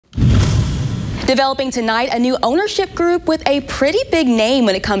Developing tonight, a new ownership group with a pretty big name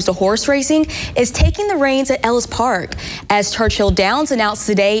when it comes to horse racing is taking the reins at Ellis Park. As Churchill Downs announced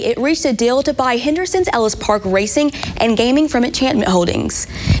today, it reached a deal to buy Henderson's Ellis Park Racing and Gaming from Enchantment Holdings.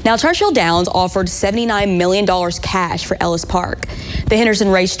 Now, Churchill Downs offered $79 million cash for Ellis Park. The Henderson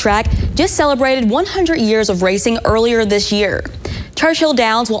racetrack just celebrated 100 years of racing earlier this year. Churchill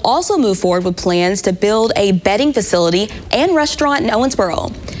Downs will also move forward with plans to build a betting facility and restaurant in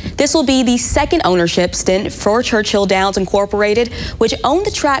Owensboro. This will be the second ownership stint for Churchill Downs Incorporated, which owned the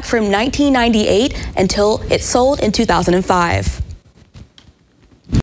track from 1998 until it sold in 2005.